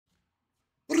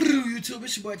YouTube?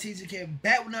 It's your boy TJDaKid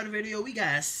back with another video. We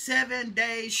got 7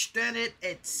 days stranded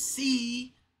at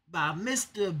sea by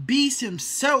MrBeast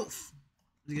himself.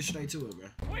 Let's get straight to it,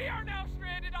 bro. We are now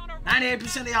stranded on a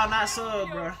 98% of y'all not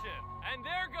sub, bro. And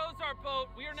there goes our boat.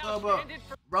 We are now Sub up. stranded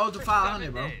for Road to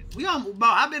 500, bro. days. We on, bro.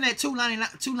 I've been at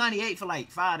 298 for like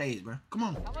 5 days, bro. Come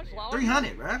on, How much longer?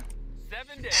 300, bro.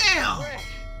 7 days. Damn.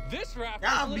 This raft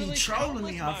Y'all is be literally trolling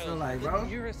me, countless I feel miles like, bro. from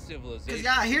the nearest civilization.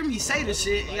 Cause y'all hear me say the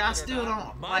shit, and y'all still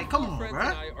don't. Like, come on, friends bro.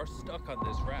 and I are stuck on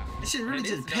this raft. This shit really And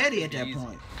just it's petty not at that easy.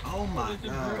 point. Oh my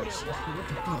gosh. What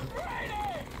the fuck?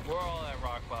 We're all at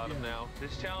rock bottom now.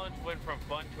 This challenge went from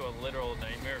fun to a literal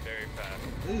nightmare very fast.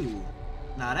 Ooh.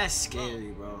 Nah, that's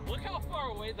scary, bro. Look how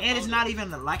far away the And it's boat not is.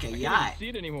 even like a I can't yacht. even see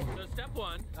it anymore. So step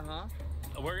one,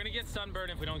 we're gonna get sunburned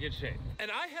if we don't get shade.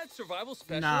 And I had survival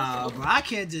specialists. Nah, bro, I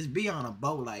can't just be on a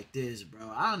boat like this, bro.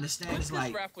 I understand it's This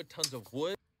like, raft with tons of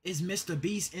wood, is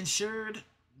Mr.Beast insured?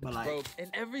 But like, rope, and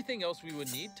everything else we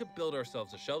would need to build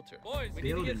ourselves a shelter. Boys, we need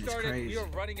to Building get is started. crazy. We are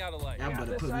running out of light. y'all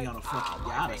better put me on a fucking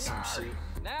yacht or some shit.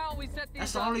 Now we set these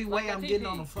That's the up only like way a I'm getting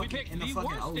TP. on the We fucking picked in the the fucking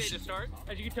worst day ocean. to start.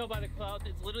 As you can tell by the clouds,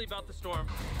 it's literally about to storm.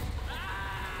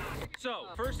 So,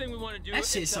 first thing we want to do That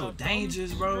is shit's so some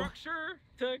dangerous, bro. structure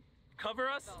to cover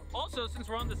us. Also, since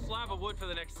we're on this slab of wood for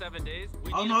the next 7 days,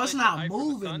 we Oh, need no, a it's place to not hide from the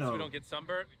moving, sun so though. we don't get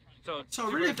sunburned. So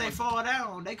really, if they fall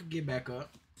down, they could get back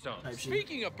up. type shit.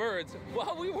 Speaking of birds,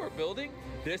 while we were building,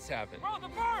 this happened. Bro, the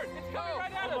bird! It's coming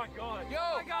right at us! Oh my god! Yo!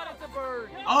 Oh my god, it's a bird!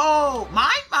 Oh, mine.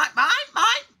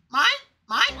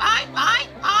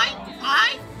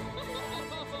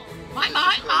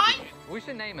 We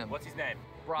should name him. What's his name?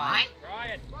 Brian.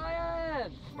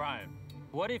 Brian.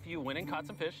 What if you went and caught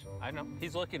some fish? I know.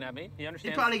 He's looking at me. He He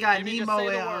understands. probably got If you just Nemo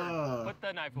say the and word, put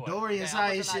the knife away. Dory Yeah, inside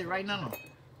put his the shit knife right away. now.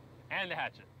 And the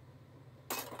hatchet.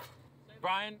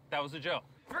 Brian, that was a joke.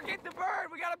 Forget the bird.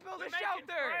 We gotta build a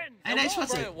shelter. And they while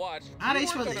supposed Brian to. watched, How we they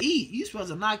worked supposed on to eat? You supposed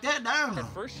to knock that our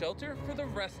down. first shelter for the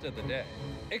rest of the day.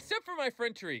 Except for my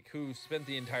friend Tariq, who spent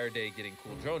the entire day getting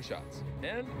cool drone shots.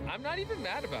 And I'm not even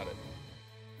mad about it.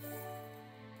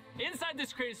 Inside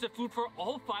this crate is the food for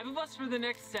all 5 of us for the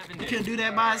next 7 You days. couldn't do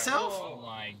that by itself. Oh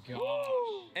my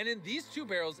gosh. And in these 2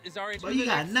 barrels is our But you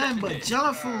got nothing but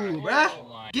junk food,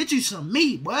 bruh. Get you some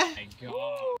meat, boy.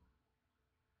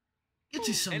 Get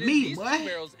you some And in meat, these 2 boy.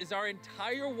 barrels is our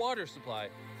entire water supply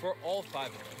for all 5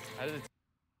 of us. How did it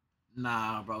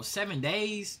Nah, bro. 7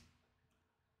 days.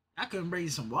 I couldn't bring you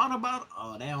some water bottle.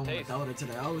 Oh, they don't want to Taste. throw it to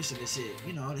the ocean and shit.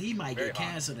 You know, he might Very get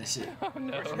hot. canceled and shit. Oh, no.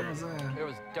 You know what I'm saying? There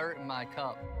was dirt in my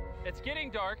cup. It's getting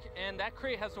dark, and that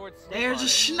crate has the word sleep There's on a it.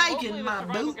 snake Hopefully in the my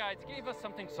survival boot. guides gave us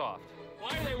something soft.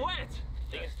 Why are they wet?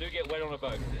 Things do get wet on a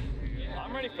boat.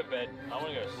 I'm ready for bed. I want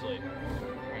to go to sleep.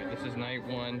 All right, this is night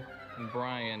 1, and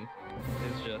Brian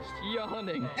is just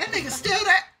yawning. That nigga still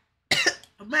that.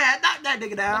 Man, knock that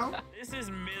nigga down. This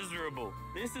is miserable.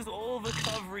 This is all the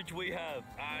coverage we have.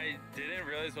 I didn't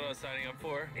realize what I was signing up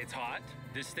for. It's hot.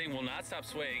 This thing will not stop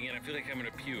swaying, and I feel like I'm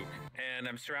gonna puke. And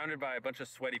I'm surrounded by a bunch of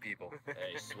sweaty people.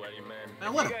 Hey, sweaty man.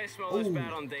 Man, what You a- guys smell this Ooh,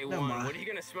 bad on day never 1. mind. What are you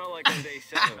gonna smell like on day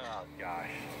 7? Oh gosh.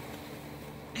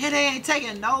 And they ain't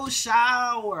taking no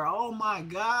shower. Oh my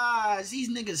gosh. These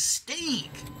niggas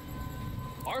stink.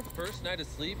 Our first night of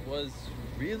sleep was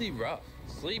really rough.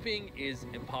 Sleeping is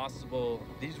impossible.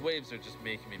 These waves are just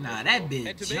making me Nah, miserable. that bitch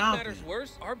And to make jumping. matters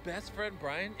worse, our best friend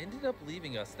Brian ended up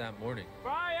leaving us that morning.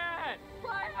 Brian!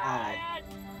 Oh.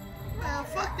 Man,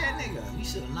 fuck that nigga. You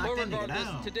should have knocked But that nigga regardless,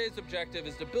 down. today's objective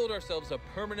is to build ourselves a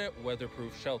permanent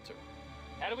weatherproof shelter.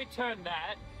 How do we turn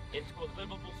that into a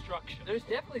livable structure? There's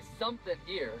definitely something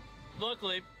here.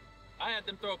 Luckily, I had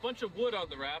them throw a bunch of wood on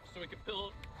the raft so we could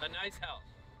build a nice house.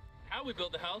 How we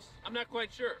built the house, I'm not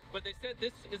quite sure, but they said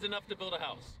this is enough to build a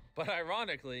house. But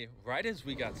ironically, right as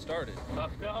we got started. Oh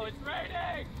no, it's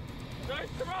raining! They're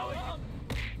throwing them!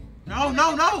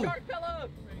 No.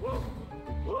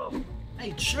 Whoa!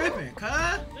 They tripping, cuz.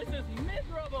 This is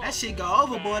miserable! That shit go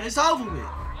overboard. It's over with.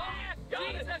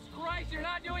 Jesus Christ, you're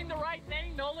not doing the right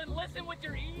thing, Nolan. Listen with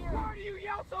your ears. Why do you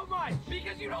yell so much?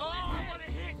 Because you don't want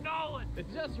to hit Nolan. It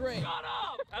just rained. Shut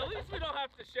up! At least we don't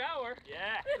have to shower.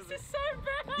 Yeah. This is so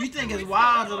bad. You think it's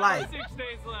wild to like 6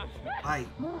 days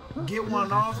left. get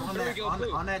one off on that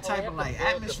on that type of like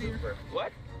atmosphere?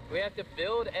 What? We have to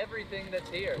build everything that's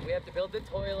here. We have to build the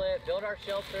toilet, build our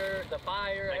shelter, the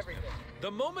fire, everything.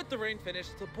 The moment the rain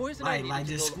finished, the boys and I Like needed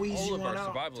to just build squeeze all you of one our out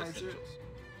survival type shit? essentials.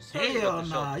 Starting with Hell the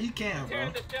nah, shelter. you can't, bro.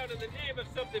 Tearing this down in the name of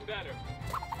something better.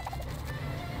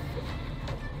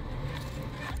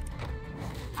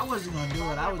 I wasn't gonna do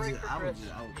it. I was.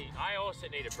 I also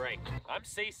need a break. I'm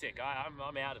seasick.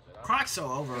 I'm out of it. Croc's so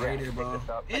overrated, bro.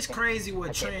 It's crazy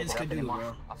what trends could do,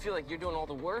 bro. I feel like you're doing all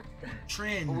the work.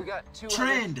 Trend. We got 200.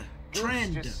 Trend.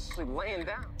 just laying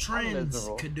down. Trends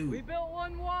could do. We built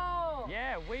one wall.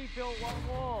 Yeah, we built one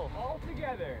wall. All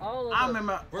together. All of I us.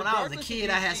 remember when I was a kid,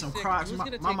 I had some Crocs.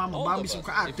 My mama bought me some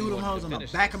Crocs. I threw them hoes on the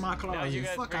back of my closet.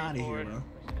 Fuck out of here, bro.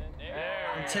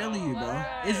 I'm telling you, bro.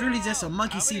 It's really just a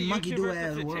monkey see, monkey do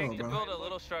ass world,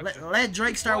 bro. Let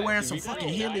Drake start wearing some fucking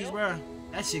Heelys, bro.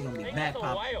 That shit gonna be back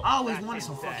pop. I always wanted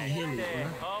some fucking Heelys, bro.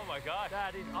 Oh my god,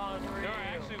 that is unreal. There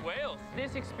are actually whales.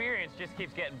 This experience just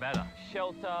keeps getting better.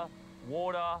 Shelter,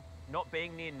 water, not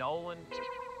being near Nolan.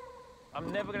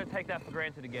 I'm never gonna take that for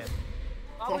granted again.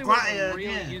 Probably wasn't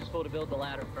really useful to build the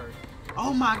ladder first.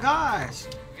 Oh my gosh.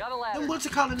 Got a ladder. Them what you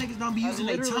call the niggas don't be using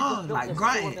their tongue, like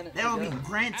grunting. They don't be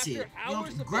grunted. You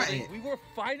don't be grunting. We were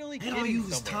finally They don't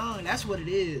use tongue. That's what it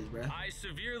is, bro. I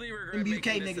severely regret Them UK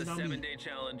making niggas this a don't be. 7-day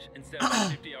challenge instead of a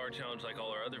 50-hour challenge like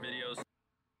all our other videos.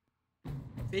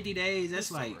 50 days,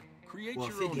 that's like, well,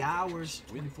 50 hours,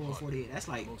 24, 48. That's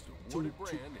like two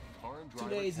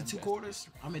days and 2 quarters.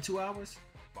 I mean, 2 hours.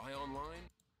 Buy online,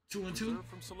 2 and 2 reserve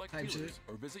from select type dealers, shit.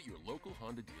 or visit your local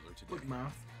Honda dealer today. Quick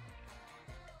mouth.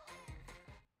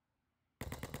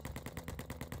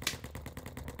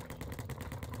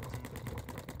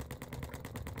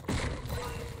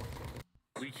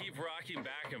 We keep rocking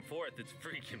back and forth. It's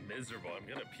freaking miserable. I'm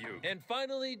gonna puke. And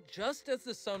finally, just as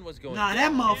the sun was going Nah,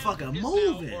 down, that motherfucker it's now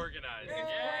moving. organized.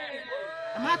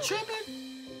 Am I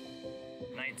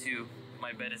tripping? Night 2.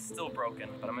 My bed is still broken,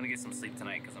 but I'm gonna get some sleep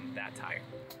tonight because I'm that tired.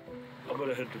 I'm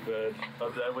gonna head to bed.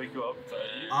 Did I wake you up?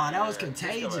 Oh, that was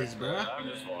contagious, bro. I'm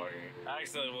just walking. I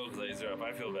accidentally woke Laser up.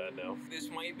 I feel bad now. This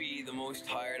might be the most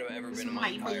tired I've ever This been in my might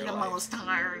be entire the life. most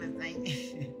tired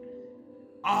thing.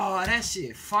 Oh, that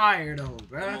shit fire though, The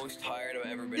bro. most tired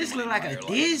I've ever been This in my look like a entire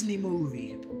life. Disney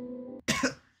movie.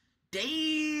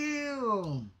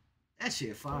 Damn. That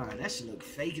shit fire. That shit look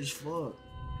fake as fuck.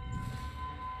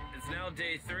 It's now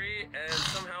day 3, and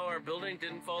somehow our building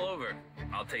didn't fall over.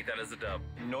 I'll take that as a dub.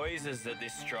 Noises that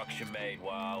this structure made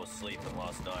while I was sleeping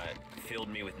last night filled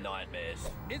me with nightmares.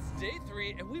 It's day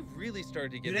 3, and we've really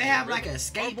started to get. Do they into have the like rhythm. a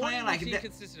escape Our plan? morning Like routine that?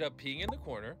 consisted of peeing in the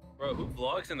corner. Bro, who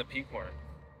vlogs in the pee corner?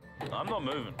 I'm not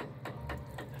moving.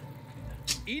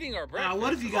 Eating our breakfast. Nah,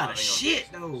 what if you got a shit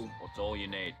though? What's all you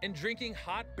need? And drinking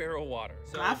hot barrel water.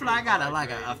 I feel like I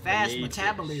got a fast We're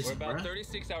metabolism, about bro.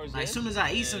 36 hours Like in, as soon as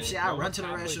I eat some and shit, I we're run to the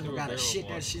halfway restroom through and a gotta barrel shit of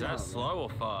water. that shit That's out. slow or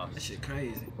fast? That shit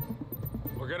crazy.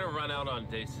 We're gonna run out on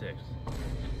day 6.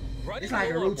 Running It's like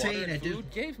a low on routine water and at this-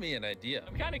 food gave me an idea.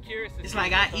 I'm kind of curious. It's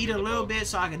like I eat a little bit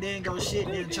so I can then go shit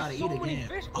and then try to eat again.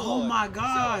 Oh my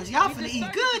gosh, y'all finna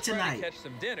eat good tonight. Catch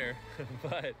some dinner,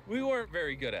 but we weren't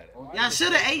very good at it. Y'all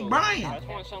should have ate Brian. I just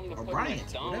want something to Or put in my Bryant,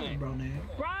 whatever stomach. bro name.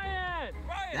 Brian,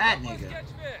 That help us nigga. catch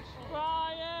fish.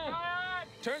 Brian!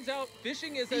 Turns out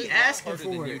fishing is He a lot asking harder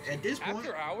than for you it. two. At this point,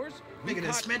 After hours, we nigga done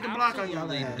caught spent the block on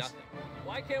y'all absolutely ass. nothing.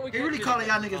 Why can't we He catch really fish? calling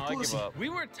y'all niggas I give pussy. up. We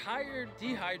were tired,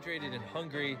 dehydrated, and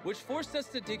hungry, which forced us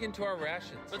to dig into our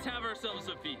rations. Let's have ourselves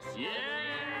a feast. Yeah!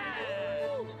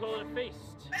 Call it a feast.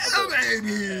 Oh,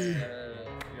 baby.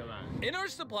 In our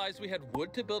supplies, we had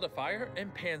wood to build a fire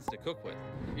and pans to cook with.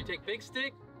 You take big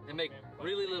stick and make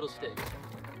really little sticks.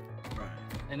 Right.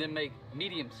 And then make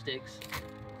medium sticks.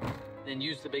 Then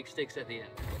use the big sticks at the end.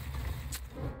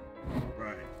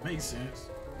 Right. Makes sense.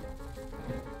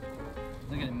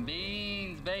 Look at them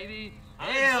beans, baby.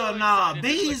 Hell nah.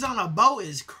 Beans on a boat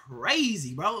is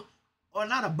crazy, bro. Or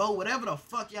not a boat, whatever the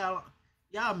fuck y'all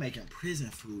making prison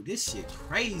food. This shit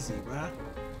crazy, bro.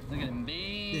 Look at them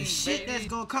beans, The shit baby. that's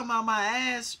gonna come out my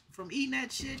ass from eating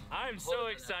that shit. I'm so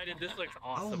excited. This looks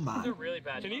awesome. Oh my. They're really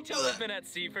bad. Can you tell I've been at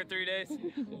sea for 3 days?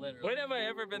 Literally. When have I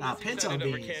ever been Nah, this pinto excited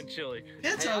over beans. canned chili?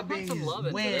 Hey, I Pinto put beans some love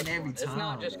into win this every one. time. It's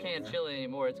not just canned chili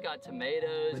anymore. It's got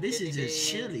tomatoes. But this kidney is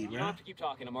just beans. chili, You don't bro. have to keep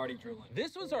talking. I'm already drooling.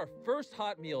 This was our first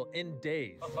hot meal in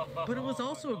days, but it was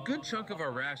also a good chunk of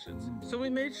our rations, so we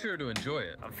made sure to enjoy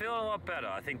it. I'm feeling a lot better.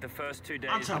 I think the first 2 days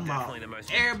I'm were talking about definitely the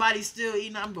most. everybody's still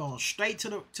eating. I'm going straight to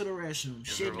the restroom,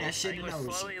 shitting that shit in I the think we're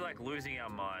ocean. slowly like losing our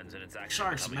minds, and it's actually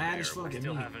Sharks becoming mad as bearable. fuck We at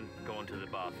still me. haven't gone to the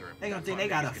bathroom. They gonna That's think my they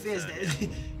got a biggest fist.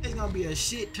 concern. It's gonna be a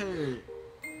shit turd,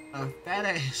 a fat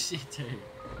ass shit turd.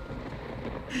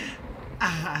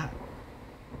 I'm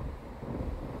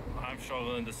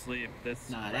struggling to sleep. This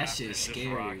Nah, that raft shit's is just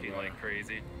scary, rocking bro. like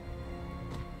crazy.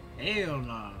 Hell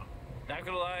no. Not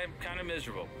gonna lie, I'm kind of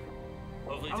miserable.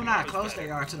 Hopefully I'm tomorrow's not close better.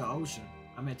 they are to the ocean.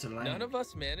 I meant to land. None of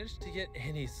us managed to get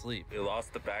any sleep. We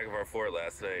lost the back of our fort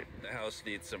last night. The house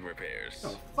needs some repairs. The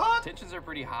fuck? Tensions are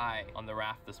pretty high on the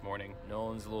raft this morning.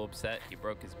 Nolan's a little upset. He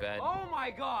broke his bed. Oh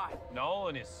my God!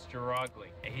 Nolan is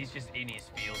struggling. And he's just in his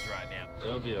feels right now.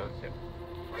 It'll be okay.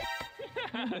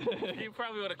 You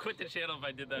probably would have quit the channel if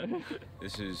I did that.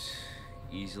 This is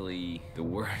easily the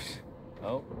worst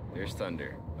Oh, there's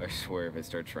thunder. I swear if it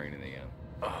starts raining again.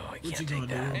 Oh, I can't take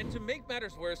that. And to make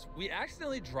matters worse, we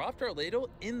accidentally dropped our ladle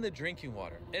in the drinking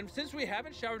water. And since we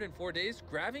haven't showered in 4 days,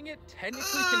 grabbing it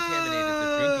technically contaminated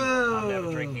the drinking water. I'm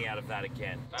never drinking out of that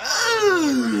again.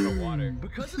 Run out of water.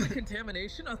 Because of the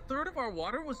contamination, a third of our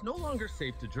water was no longer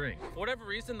safe to drink. For whatever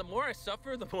reason, the more I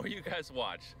suffer, the more you guys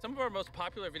watch. Some of our most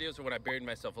popular videos are when I buried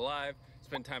myself alive,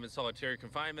 spent time in solitary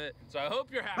confinement, so I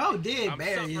hope you're happy. Bro did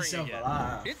bury himself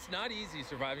alive. It's not easy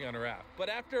surviving on a raft, but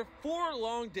after 4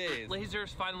 long days, lasers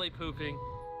finally pooping.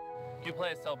 You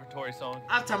play a celebratory song.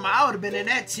 I'm talking about I would have been in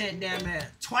that tent damn man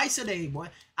twice a day, boy.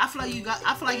 I feel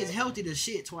like it's healthy to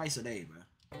shit twice a day, bro.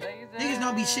 Niggas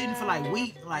don't be shitting for like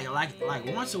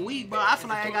once a week, bro. I feel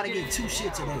like I gotta get 2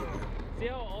 shits a day, bro. See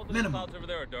how all the clouds over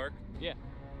there are dark? Yeah.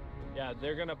 Yeah,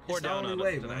 they're gonna pour down on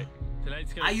us tonight.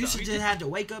 Tonight's gonna I used to just have to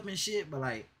wake up and shit, but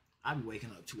like I be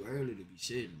waking up too early to be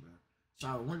shitting, bro. So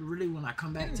when I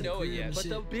come back to the crib and but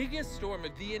shit, the biggest storm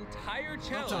of the entire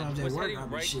challenge was heading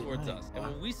right towards us. And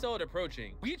when we saw it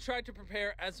approaching, we tried to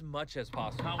prepare as much as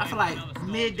possible. I feel like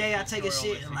midday I take a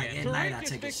shit and like at night I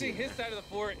take a shit. Fixing his side of the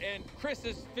fort and Chris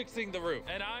is fixing the roof.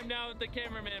 And I'm now the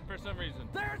cameraman for some reason.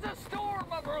 There's a storm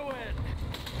of ruin.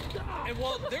 And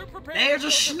while they're preparing, there's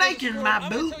a snake in my boot.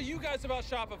 I'm gonna tell you guys about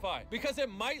Shopify because it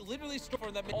might literally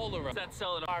storm them all around. That's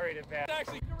selling already bad.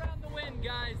 Actually, around the wind,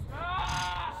 guys.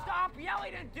 Stop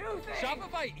yelling and do things!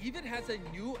 Shopify even has a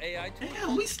new AI tool.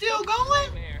 Damn, we still going?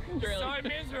 So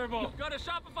miserable. Go to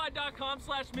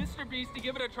shopify.com/MrBeast to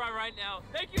give it a try right now.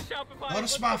 Thank you, Shopify. Go to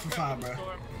Spotify, bro.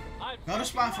 Go to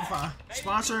Spotify.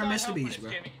 Sponsoring MrBeast,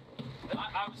 bro.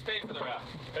 I was paid for the rap.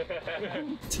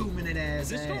 2-minute ass.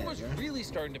 The storm was really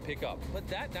starting to pick up, but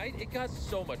that night it got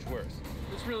so much worse.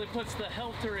 This really puts the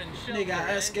helter in shelter. They got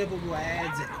unskippable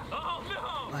ads. Oh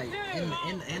no! Like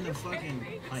in the fucking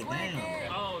like damn.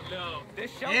 Oh no!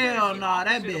 Hell no,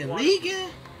 that bit leaking.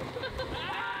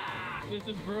 This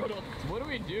is brutal. What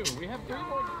do? We have 3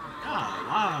 more.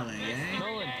 Oh, gang.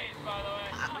 By the way.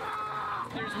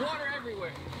 There's water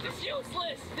everywhere. It's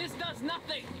useless. This does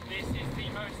nothing. This is the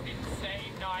most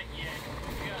insane night yet.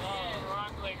 We are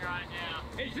struggling right now.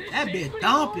 That bit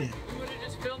dumping. We would have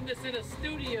just filmed this in a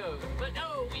studio. But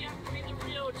no, we have to be the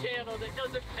real channel that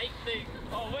doesn't fake things.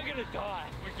 Oh, we're gonna die.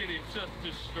 We're getting just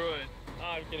destroyed.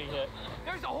 Oh, I'm getting hit.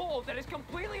 There's a hole that is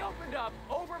completely opened up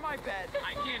over my bed.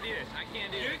 I can't do this. I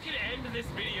can't do this. You can end this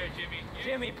video, Jimmy.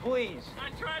 Jimmy, please. I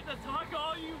tried to talk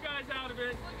all you guys out of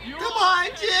it. Come on,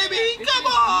 Jimmy. Come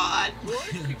on.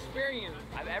 Worst experience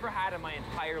I've ever had in my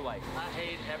entire life. I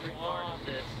hate every part of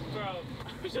this. Bro,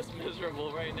 I'm just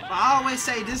miserable right now. I always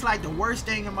say this like the worst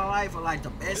thing in my life or like the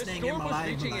best thing in my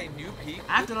life. But, like,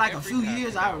 after like a few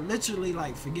years, I literally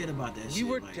like forget about that shit. We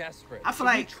were like, desperate. I feel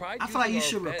like you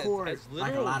should record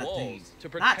like a lot of things.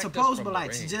 Not to post, but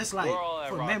like to just like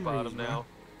for memories, bro.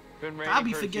 I'll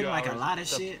be forgetting like a lot of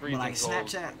shit, but like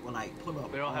Snapchat will like pull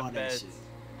up all that shit.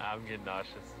 I'm getting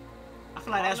nauseous. I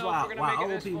feel like that's why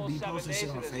old people be posting shit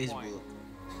on Facebook.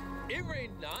 It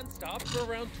rained non-stop for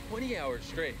around 20 hours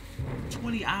straight.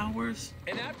 20 hours?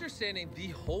 And after standing the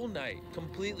whole night,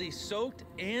 completely soaked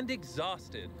and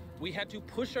exhausted, we had to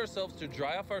push ourselves to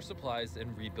dry off our supplies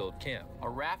and rebuild camp. Our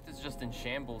raft is just in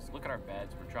shambles. Look at our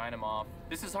beds. We're drying them off.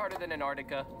 This is harder than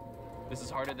Antarctica. This is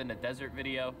harder than the desert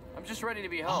video. I'm just ready to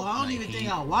be home. Oh, I don't even think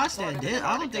I watched that.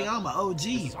 I don't think I'm an OG.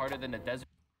 This is harder than the desert.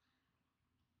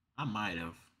 I might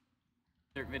have.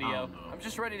 Video. I'm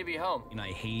just ready to be home. And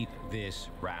I hate this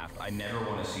raft. I never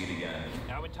want to see it again.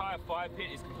 Our entire fire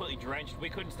pit is completely drenched. We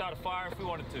couldn't start a fire if we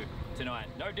wanted to. Tonight,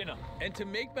 no dinner. And to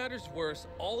make matters worse,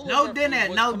 all no of our dinner, food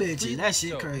was no bitches. That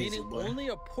shit soaked, crazy, meaning boy. only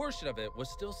a portion of it was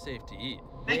still safe to eat.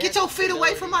 Man, get your feet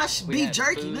away from my beef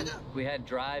jerky, nigga. We had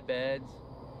dry beds,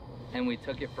 and we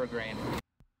took it for granted.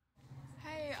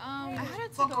 Hey, I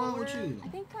had to What's wrong with you? I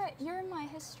think you're in my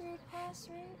history class,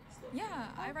 right? Yeah,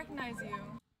 I recognize you.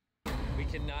 We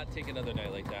cannot take another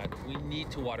night like that. We need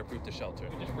to waterproof the shelter.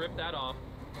 We just rip that off.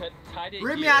 Tied it.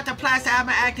 Rip me out the plastic. I've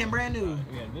been acting brand new.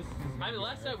 I mean,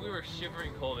 last night we were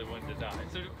shivering cold and wanted to die.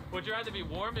 So would you rather be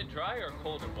warm and dry or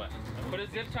cold and wet? Put a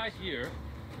zip tie here.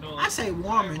 No, I say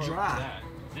warm and dry.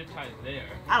 Zip tie there.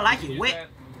 I like it wet.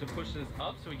 To push this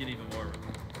up so we get even more room.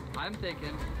 I'm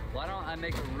thinking, why don't I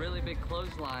make a really big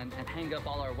clothesline and hang up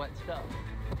all our wet stuff?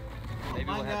 Maybe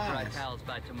we'll have dry towels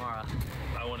by tomorrow.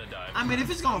 I want to die. I mean, if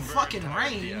it's gonna fucking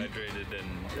rain. Dehydrated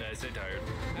and I say tired.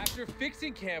 After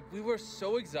fixing camp, we were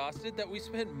so exhausted that we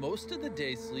spent most of the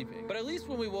day sleeping. But at least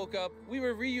when we woke up, we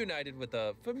were reunited with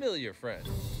a familiar friend.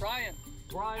 Brian.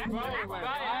 Fuck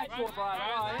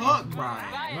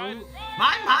Brian.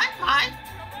 Mine.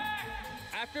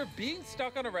 After being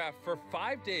stuck on a raft for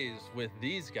 5 days with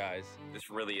these guys, this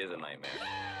really is a nightmare.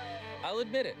 I'll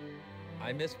admit it.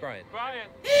 I miss Brian. Brian!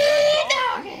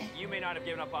 You may not have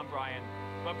given up on Brian,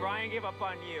 but Brian gave up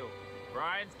on you.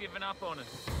 Brian's given up on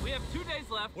us. We have 2 days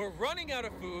left. We're running out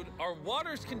of food. Our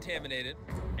water's contaminated.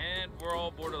 And we're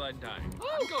all borderline dying.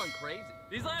 I'm going crazy.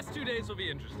 These last 2 days will be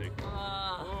interesting.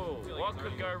 Whoa, what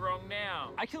could go wrong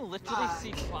now? I can literally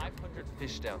see 500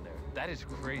 fish down there. That is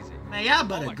crazy. Man, y'all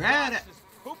better grab it. This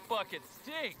poop bucket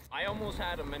stinks. I almost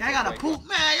had a mental Y'all gotta breakdown. poop,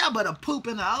 man. Y'all better poop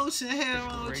in the ocean. Hell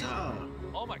wrong with y'all.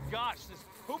 Oh my gosh, this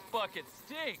poop bucket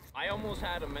stinks. I almost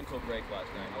had a mental break last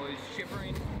night. I was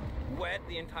shivering, wet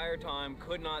the entire time,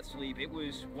 could not sleep. It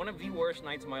was one of the worst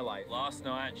nights of my life. Last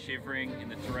night, shivering in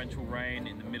the torrential rain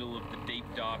in the middle of the deep,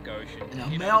 dark ocean. In the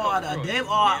middle of the deep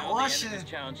ocean. This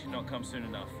challenge should not come soon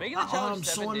enough. Making the challenge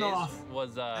 7 days off.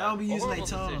 was I don't be a using horrible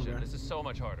their tongue, decision. bro. This is so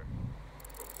much harder.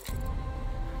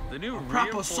 The new proper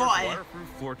reinforced soil. waterproof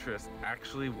fortress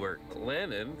actually worked.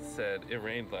 Lennon said it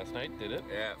rained last night, did it?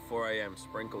 Yeah, 4 a.m.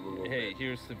 sprinkled a little Hey, bit.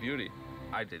 here's the beauty.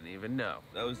 I didn't even know.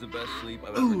 That was the best sleep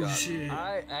I've ever Ooh, gotten. shit.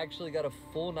 I actually got a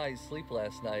full night's sleep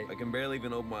last night. I can barely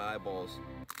even open my eyeballs.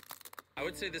 I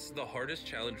would say this is the hardest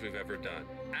challenge we've ever done.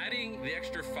 Adding the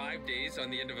extra 5 days on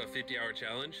the end of a 50-hour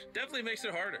challenge definitely makes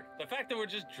it harder. The fact that we're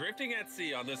just drifting at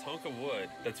sea on this hunk of wood,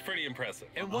 that's pretty impressive.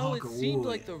 And while it seemed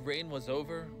like the rain was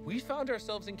over, we found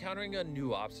ourselves encountering a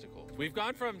new obstacle. We've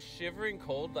gone from shivering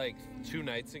cold like 2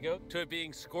 nights ago to it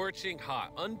being scorching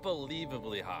hot,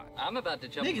 unbelievably hot. I'm about to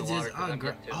jump in the Niggas water is 'cause I'm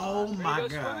getting too Oh hot. my Go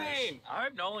gosh. swimming. I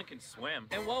hope Nolan can swim.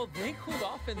 And while they cooled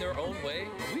off in their own way,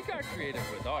 we got creative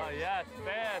with ours. Yes,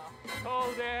 man.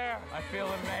 Cold air. I feel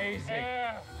amazing.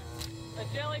 A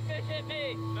jellyfish hit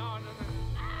me! No.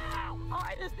 Ow!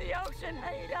 Why does the ocean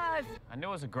hate us? I knew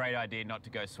it was a great idea not to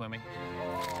go swimming.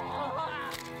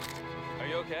 Are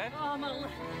you okay? Oh, my leg.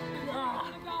 Oh,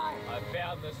 I'm gonna die. I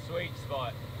found the sweet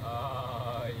spot.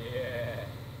 Oh, yeah.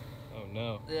 Oh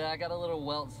no. Yeah, I got a little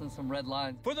welts and some red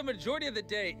lines. For the majority of the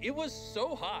day, it was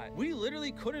so hot. We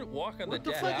literally couldn't walk on What the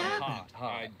the deck. fuck I'm happened?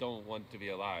 hot. I don't want to be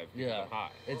alive. Yeah, I'm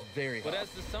hot. it's very hot. But as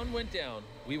the sun went down,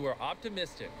 we were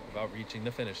optimistic about reaching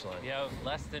the finish line. We have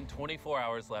less than 24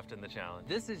 hours left in the challenge.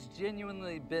 This has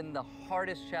genuinely been the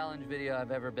hardest challenge video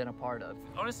I've ever been a part of.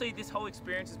 Honestly, this whole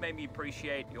experience has made me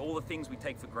appreciate all the things we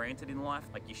take for granted in life,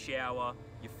 like your shower,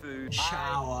 your food.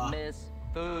 Shower. I miss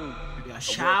food. Your A working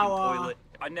shower. toilet.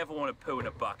 I never want to poo in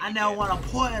a bucket. I never want to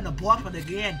pour in the bucket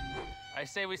again. I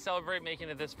say we celebrate making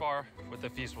it this far with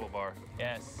the Feastable Bar.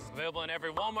 Yes. Available in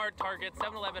every Walmart, Target,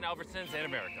 7-Eleven, Albertsons, and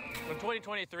America. In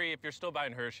 2023, if you're still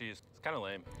buying Hershey's, it's kind of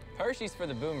lame. Hershey's for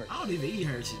the boomers. I don't even eat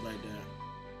Hershey's like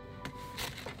that.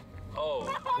 Oh.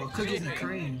 Well, cookies and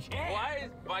cream. Why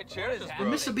is my chair just The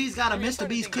broken? MrBeast got a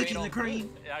MrBeast cookies and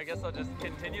cream. Yeah, I guess I'll just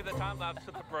continue the time lapse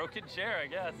with the broken chair, I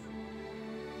guess.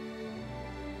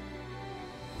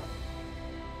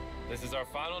 This is our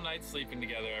final night sleeping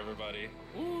together, everybody.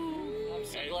 I'm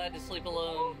so glad to sleep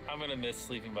alone. I'm gonna miss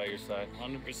sleeping by your side.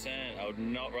 100%. I would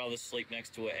not rather sleep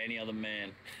next to any other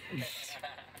man. And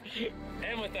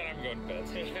with that, I'm going to bed.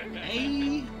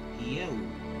 Hey, yo.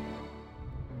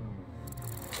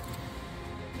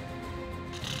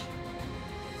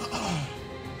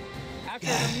 After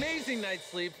an amazing night's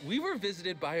sleep, we were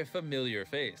visited by a familiar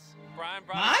face. Brian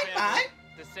brought Bye, his family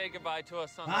to say goodbye to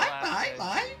us on the last day.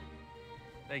 Bye.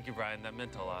 Thank you, Brian. That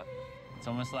meant a lot. It's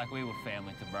almost like we were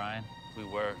family to Brian. We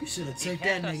were. You should have He took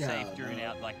that kept us nigga safe out. during bro.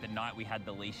 out like the night we had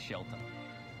the least shelter.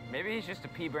 Maybe he's just a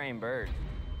pea-brain bird.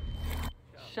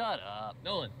 Shut up.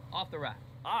 Nolan, off the raft.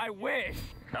 I wish.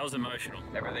 That was emotional.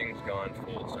 Everything's gone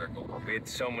full circle. We had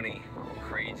so many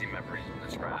crazy memories in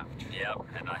this raft. Yep,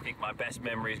 and I think my best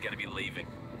memory is going to be leaving.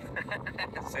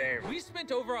 Same. We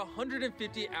spent over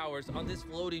 150 hours on this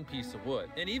floating piece of wood.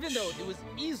 And even though it was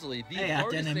easily the Hey, out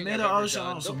there hardest in the thing I've middle ever ocean done,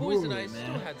 on the some boys and I wood, still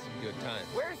man. had some good times.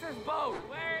 Where's this boat?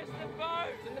 Where's the boat?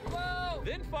 In the boat!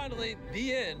 Then finally,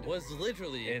 the end was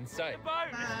literally in sight. The boat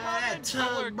is That coming.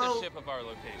 Alert the tugboat. ship of our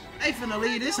location. They finna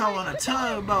leave this hoe on a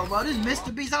tugboat, bro. This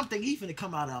MrBeast, I'm thinking he finna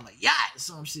come out on a yacht or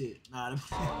some shit. Nah,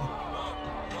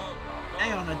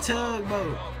 they on a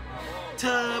tugboat.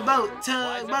 Why is it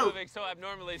Tugboat. moving so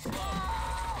abnormally slow? Oh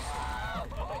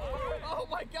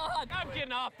my God! I'm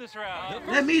getting off this route.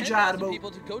 Let me drive the boat. People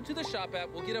to go to the shop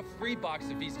app will get a free box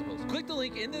of Feastables. Click the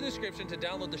link in the description to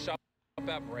download the shop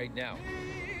app right now.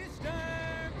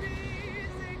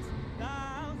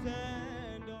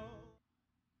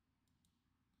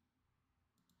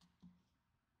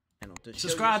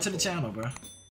 Subscribe to the channel, bro.